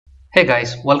Hey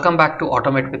guys, welcome back to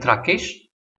Automate with Rakesh.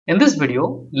 In this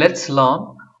video, let's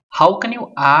learn how can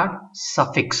you add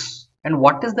suffix and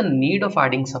what is the need of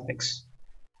adding suffix.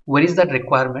 Where is that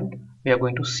requirement we are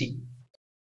going to see.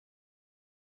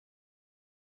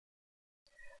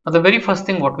 Now the very first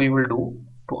thing what we will do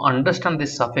to understand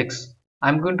this suffix,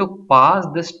 I'm going to pass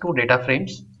this to data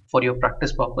frames for your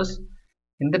practice purpose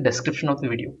in the description of the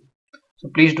video. So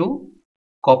please do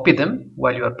copy them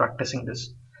while you are practicing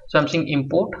this. So I'm saying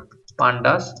import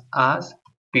pandas as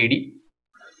pd,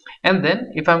 and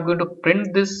then if I'm going to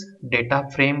print this data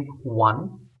frame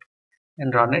 1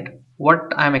 and run it, what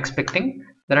I'm expecting,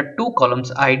 there are two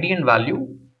columns, id and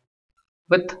value,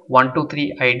 with 1 2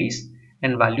 3 ids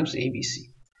and values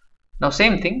abc. Now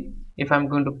same thing, if I'm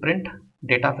going to print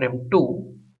data frame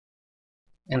 2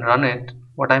 and run it,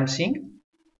 what I'm seeing,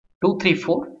 2 3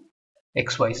 4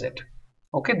 xyz.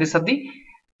 Okay, these are the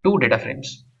two data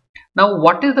frames. Now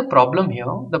what is the problem here?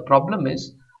 The problem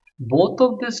is both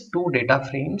of these two data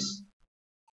frames,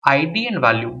 id and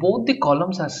value, both the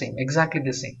columns are same, exactly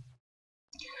the same.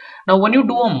 Now when you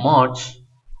do a merge,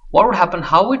 what would happen,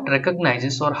 how it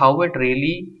recognizes or how it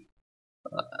really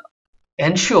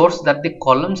ensures that the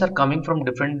columns are coming from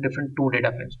different two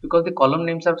data frames, because the column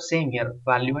names are same here,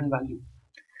 value and value.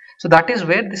 So that is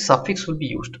where the suffix will be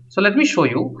used. So let me show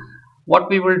you what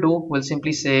we will do. We'll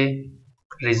simply say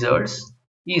results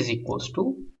is equals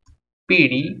to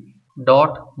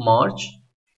pd.merge,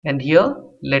 and here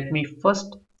let me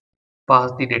first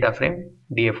pass the data frame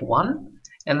df1,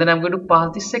 and then I'm going to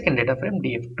pass the second data frame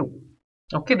df2.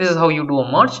 Okay, this is how you do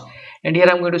a merge. And here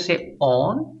I'm going to say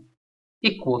on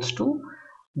equals to,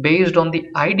 based on the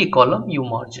id column you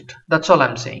merge it. That's all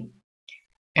I'm saying,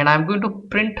 and I'm going to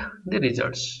print the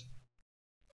results.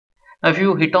 Now if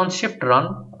you hit on shift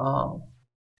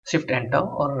enter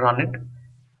or run it,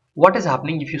 what is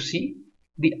happening, if you see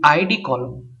the id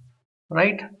column,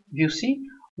 right, you see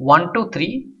 1 2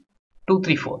 3 2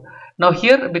 3 4. Now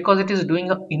here, because it is doing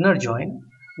an inner join,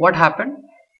 what happened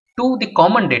to the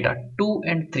common data 2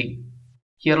 and 3,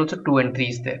 here also 2 and 3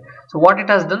 is there. So what it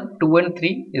has done, 2 and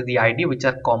 3 is the id which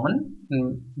are common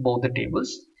in both the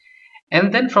tables,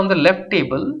 and then from the left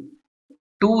table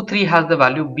 2 3 has the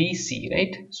value b c,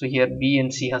 right? So here b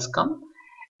and c has come,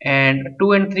 and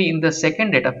 2 and 3 in the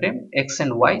second data frame x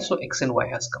and y, so x and y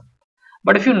has come.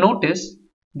 But if you notice,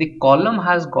 the column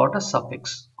has got a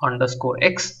suffix underscore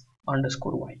x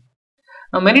underscore y.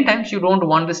 Now many times you don't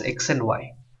want this x and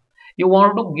y, you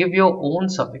want to give your own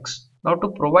suffix. Now to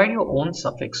provide your own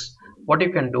suffix, what you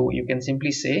can do, you can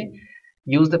simply say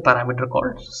use the parameter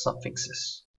called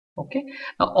suffixes. Okay,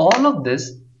 now all of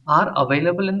this are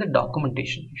available in the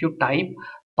documentation. If you type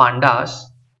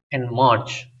pandas and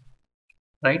merge,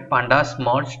 right, pandas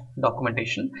merge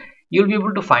documentation, you'll be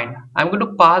able to find. I'm going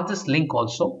to pass this link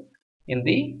also in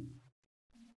the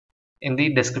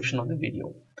description of the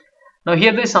video. Now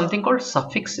here there is something called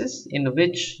suffixes, in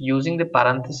which using the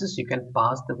parenthesis you can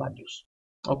pass the values,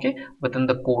 okay, within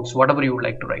the quotes, whatever you would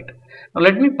like to write. Now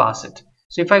let me pass it.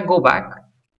 So if I go back,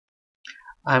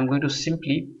 I'm going to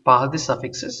simply pass the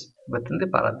suffixes within the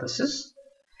parenthesis,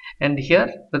 and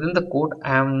here within the quote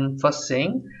I am first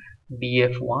saying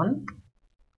df1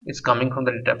 is coming from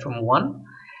the data from 1,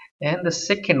 and the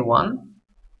second one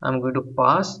I'm going to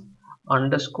pass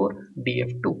underscore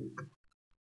df2.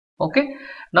 Okay,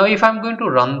 now if I'm going to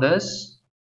run this,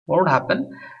 what would happen,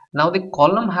 now the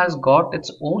column has got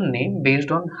its own name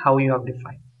based on how you have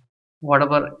defined.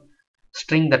 Whatever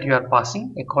string that you are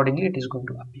passing, accordingly it is going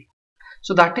to appear.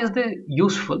 So that is the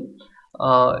useful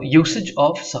usage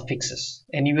of suffixes.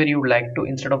 Anywhere you would like to,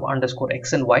 instead of underscore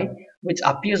x and y, which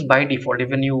appears by default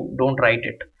even you don't write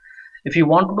it, if you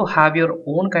want to have your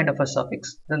own kind of a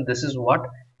suffix, then this is what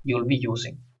you will be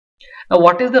using. Now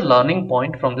what is the learning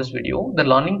point from this video? The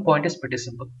learning point is pretty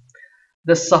simple.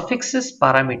 The suffixes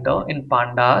parameter in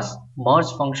pandas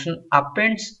merge function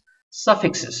appends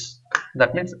suffixes,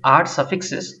 that means add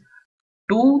suffixes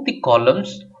to the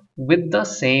columns with the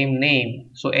same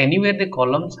name. So anywhere the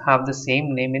columns have the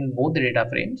same name in both the data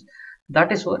frames,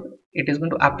 that is what it is going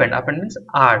to append. Append means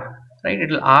add, right? It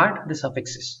will add the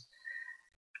suffixes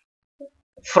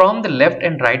from the left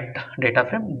and right data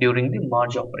frame during the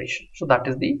merge operation. So that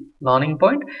is the learning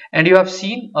point, and you have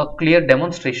seen a clear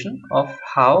demonstration of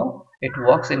how it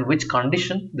works, in which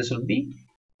condition this will be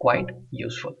quite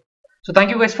useful. So thank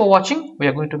you guys for watching. We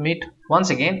are going to meet once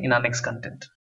again in our next content.